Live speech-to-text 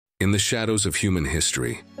In the shadows of human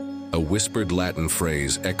history, a whispered Latin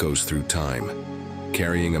phrase echoes through time,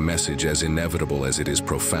 carrying a message as inevitable as it is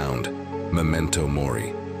profound: Memento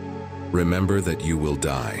Mori. Remember that you will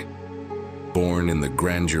die. Born in the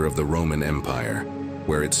grandeur of the Roman Empire,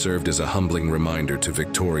 where it served as a humbling reminder to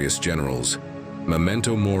victorious generals,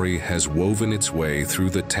 Memento Mori has woven its way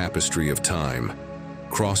through the tapestry of time,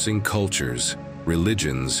 crossing cultures,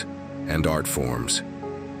 religions, and art forms.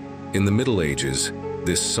 In the Middle Ages,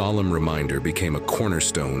 this solemn reminder became a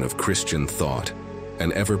cornerstone of Christian thought,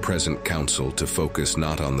 an ever-present counsel to focus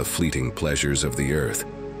not on the fleeting pleasures of the earth,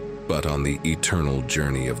 but on the eternal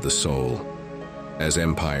journey of the soul. As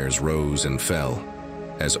empires rose and fell,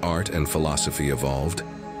 as art and philosophy evolved,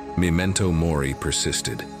 Memento Mori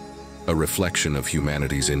persisted, a reflection of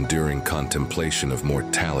humanity's enduring contemplation of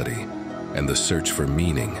mortality and the search for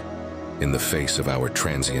meaning in the face of our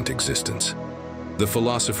transient existence. The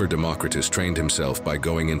philosopher Democritus trained himself by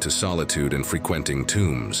going into solitude and frequenting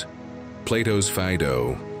tombs. Plato's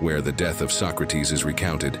Phaedo, where the death of Socrates is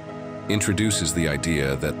recounted, introduces the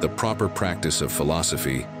idea that the proper practice of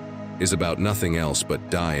philosophy is about nothing else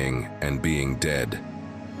but dying and being dead.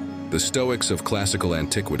 The Stoics of classical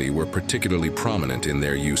antiquity were particularly prominent in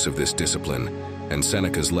their use of this discipline, and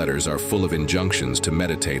Seneca's letters are full of injunctions to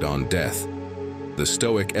meditate on death. The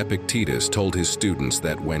Stoic Epictetus told his students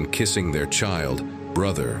that when kissing their child,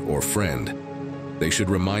 brother, or friend, they should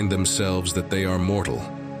remind themselves that they are mortal,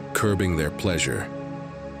 curbing their pleasure,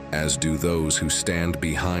 as do those who stand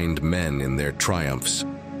behind men in their triumphs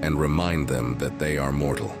and remind them that they are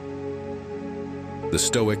mortal. The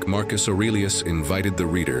Stoic Marcus Aurelius invited the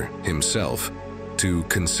reader, himself, to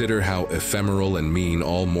consider how ephemeral and mean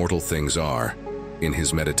all mortal things are in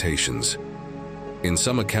his Meditations. In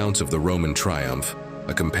some accounts of the Roman triumph,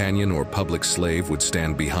 a companion or public slave would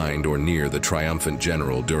stand behind or near the triumphant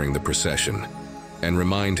general during the procession and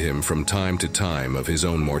remind him from time to time of his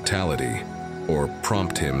own mortality, or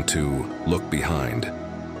prompt him to look behind.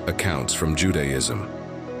 Accounts from Judaism.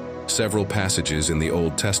 Several passages in the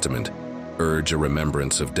Old Testament urge a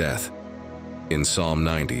remembrance of death. In Psalm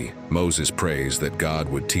 90, Moses prays that God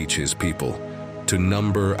would teach his people to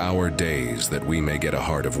number our days that we may get a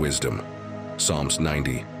heart of wisdom. Psalms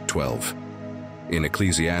 90:12. In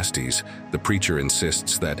Ecclesiastes, the preacher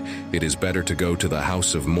insists that it is better to go to the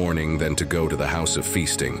house of mourning than to go to the house of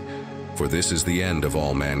feasting, for this is the end of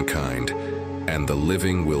all mankind, and the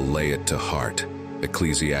living will lay it to heart.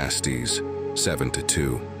 Ecclesiastes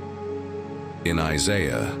 7:2. In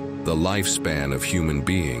Isaiah, the lifespan of human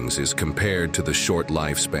beings is compared to the short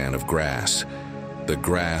lifespan of grass. The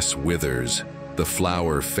grass withers, the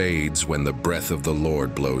flower fades when the breath of the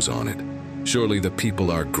Lord blows on it. Surely the people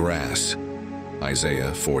are grass.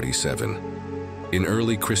 Isaiah 47. In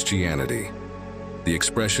early Christianity, the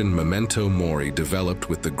expression Memento Mori developed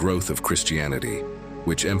with the growth of Christianity,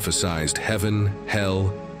 which emphasized heaven,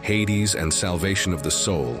 hell, Hades, and salvation of the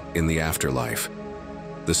soul in the afterlife.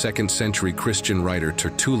 The second-century Christian writer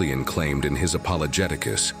Tertullian claimed in his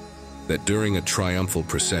Apologeticus that during a triumphal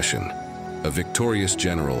procession, a victorious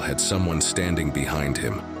general had someone standing behind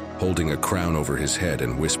him, holding a crown over his head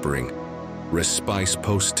and whispering, "Respice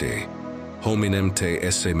poste, hominem te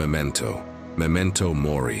esse memento, memento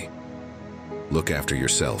mori." Look after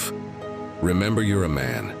yourself. Remember you're a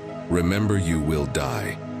man. Remember you will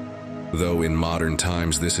die. Though in modern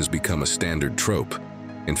times this has become a standard trope,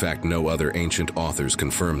 in fact no other ancient authors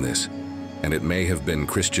confirm this, and it may have been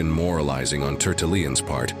Christian moralizing on Tertullian's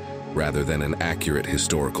part rather than an accurate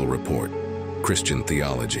historical report. Christian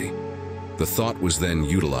theology. The thought was then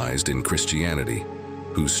utilized in Christianity,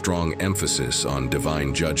 whose strong emphasis on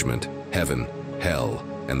divine judgment, heaven, hell,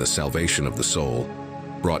 and the salvation of the soul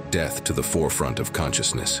brought death to the forefront of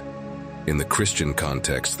consciousness. In the Christian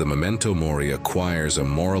context, the Memento Mori acquires a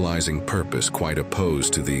moralizing purpose quite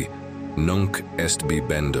opposed to the Nunc est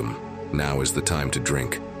bibendum, now is the time to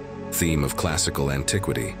drink, theme of classical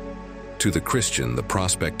antiquity. To the Christian, the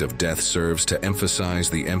prospect of death serves to emphasize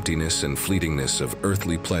the emptiness and fleetingness of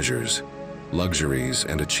earthly pleasures, luxuries,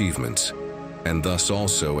 and achievements, and thus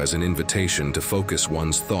also as an invitation to focus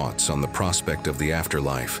one's thoughts on the prospect of the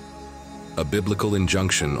afterlife. A biblical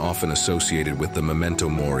injunction often associated with the Memento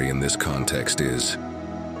Mori in this context is,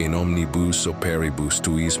 "In omnibus operibus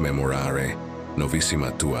tuis memorare,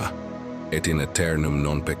 novissima tua, et in aeternum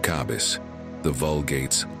non peccabis," the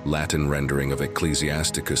Vulgate's Latin rendering of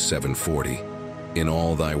Ecclesiasticus 7:40. "In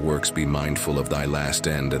all thy works be mindful of thy last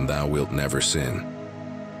end, and thou wilt never sin."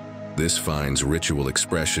 This finds ritual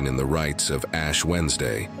expression in the rites of Ash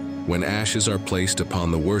Wednesday, when ashes are placed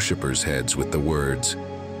upon the worshippers' heads with the words,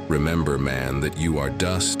 "Remember, man, that you are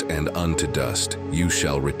dust, and unto dust you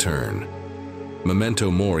shall return." Memento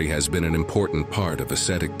Mori has been an important part of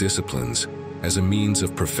ascetic disciplines as a means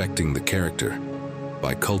of perfecting the character,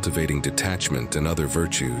 by cultivating detachment and other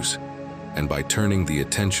virtues, and by turning the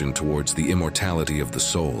attention towards the immortality of the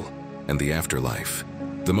soul and the afterlife.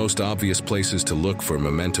 The most obvious places to look for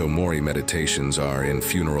Memento Mori meditations are in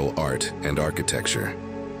funeral art and architecture.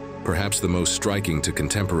 Perhaps the most striking to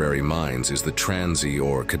contemporary minds is the transi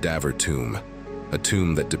or cadaver tomb, a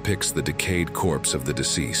tomb that depicts the decayed corpse of the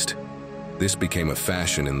deceased. This became a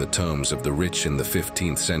fashion in the tombs of the rich in the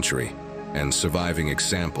 15th century, and surviving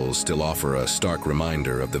examples still offer a stark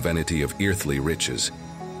reminder of the vanity of earthly riches.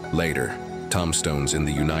 Later, tombstones in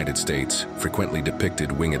the United States frequently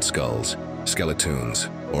depicted winged skulls, skeletons,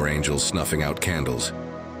 or angels snuffing out candles.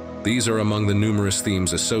 These are among the numerous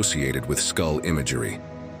themes associated with skull imagery.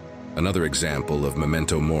 Another example of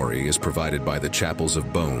Memento Mori is provided by the chapels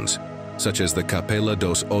of bones, such as the Cappella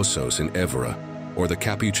dos Ossos in Évora or the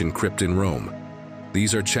Capuchin Crypt in Rome.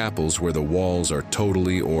 These are chapels where the walls are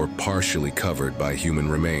totally or partially covered by human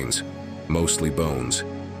remains, mostly bones.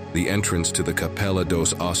 The entrance to the Cappella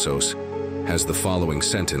dos Ossos has the following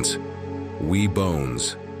sentence: "We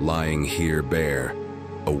bones, lying here bare,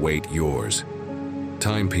 await yours."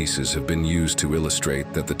 Timepieces have been used to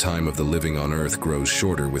illustrate that the time of the living on earth grows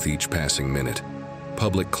shorter with each passing minute.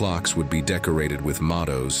 Public clocks would be decorated with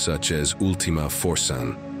mottos such as Ultima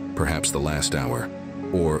Forsan, perhaps the last hour,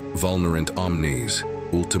 or Vulnerant Omnes,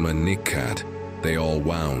 Ultima Nicat, they all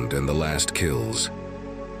wound and the last kills.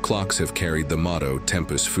 Clocks have carried the motto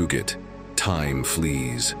Tempus Fugit, time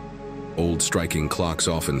flees. Old striking clocks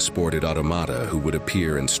often sported automata who would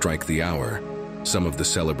appear and strike the hour. Some of the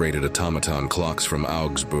celebrated automaton clocks from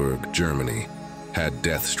Augsburg, Germany, had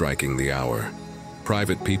death striking the hour.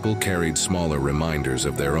 Private people carried smaller reminders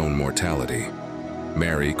of their own mortality.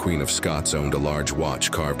 Mary, Queen of Scots, owned a large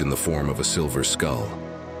watch carved in the form of a silver skull,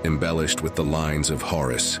 embellished with the lines of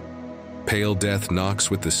Horace. Pale death knocks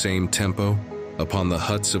with the same tempo upon the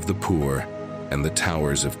huts of the poor and the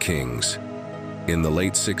towers of kings. In the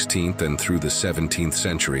late 16th and through the 17th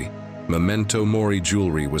century, Memento Mori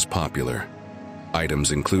jewelry was popular.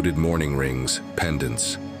 Items included mourning rings,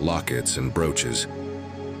 pendants, lockets, and brooches.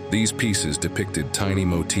 These pieces depicted tiny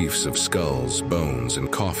motifs of skulls, bones, and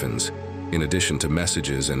coffins, in addition to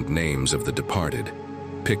messages and names of the departed,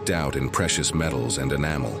 picked out in precious metals and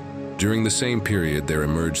enamel. During the same period, there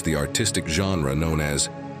emerged the artistic genre known as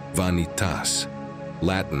vanitas,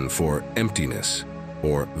 Latin for emptiness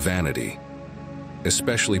or vanity.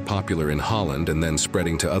 Especially popular in Holland and then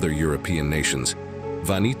spreading to other European nations,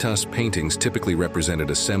 vanitas paintings typically represented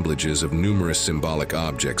assemblages of numerous symbolic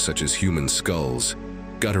objects such as human skulls,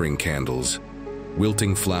 guttering candles,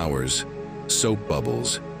 wilting flowers, soap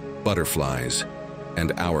bubbles, butterflies,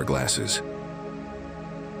 and hourglasses.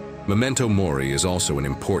 Memento Mori is also an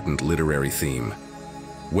important literary theme.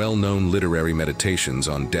 Well-known literary meditations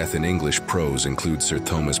on death in English prose include Sir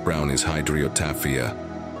Thomas Browne's Hydriotaphia,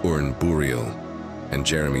 Urn Burial, and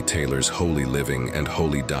Jeremy Taylor's Holy Living and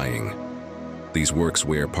Holy Dying. These works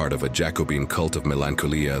were part of a Jacobin cult of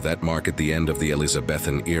melancholia that marked the end of the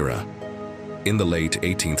Elizabethan era. In the late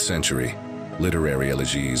 18th century, literary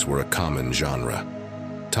elegies were a common genre.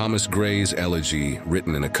 Thomas Gray's Elegy,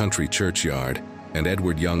 written in a country churchyard, and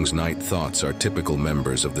Edward Young's Night Thoughts are typical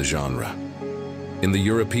members of the genre. In the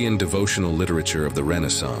European devotional literature of the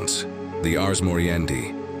Renaissance, the Ars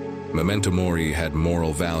Moriendi, Memento Mori had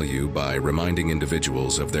moral value by reminding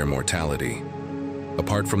individuals of their mortality.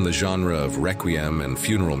 Apart from the genre of requiem and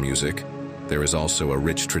funeral music, there is also a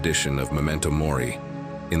rich tradition of Memento Mori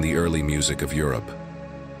in the early music of Europe.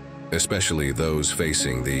 Especially those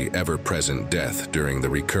facing the ever-present death during the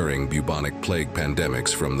recurring bubonic plague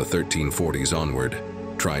pandemics from the 1340s onward,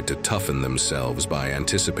 tried to toughen themselves by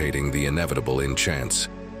anticipating the inevitable in chants,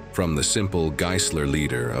 from the simple Geisler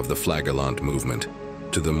leader of the Flagellant movement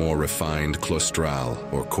to the more refined claustral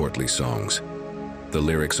or courtly songs. The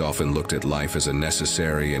lyrics often looked at life as a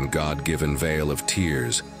necessary and God-given veil of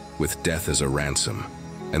tears, with death as a ransom,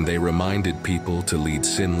 and they reminded people to lead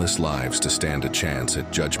sinless lives to stand a chance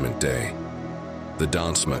at Judgment Day. The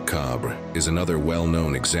Danse Macabre is another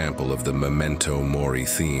well-known example of the Memento Mori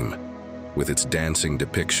theme, with its dancing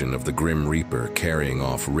depiction of the Grim Reaper carrying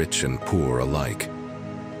off rich and poor alike.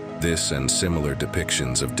 This and similar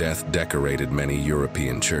depictions of death decorated many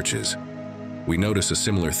European churches. We notice a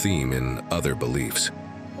similar theme in other beliefs,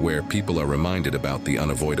 where people are reminded about the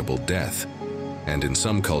unavoidable death, and in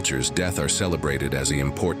some cultures, death are celebrated as the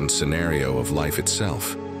important scenario of life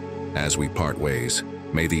itself. As we part ways,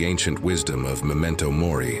 may the ancient wisdom of Memento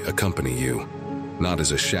Mori accompany you, not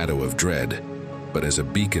as a shadow of dread, but as a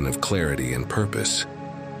beacon of clarity and purpose.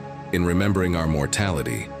 In remembering our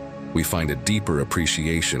mortality, we find a deeper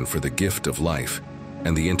appreciation for the gift of life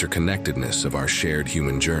and the interconnectedness of our shared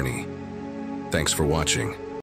human journey. Thanks for watching.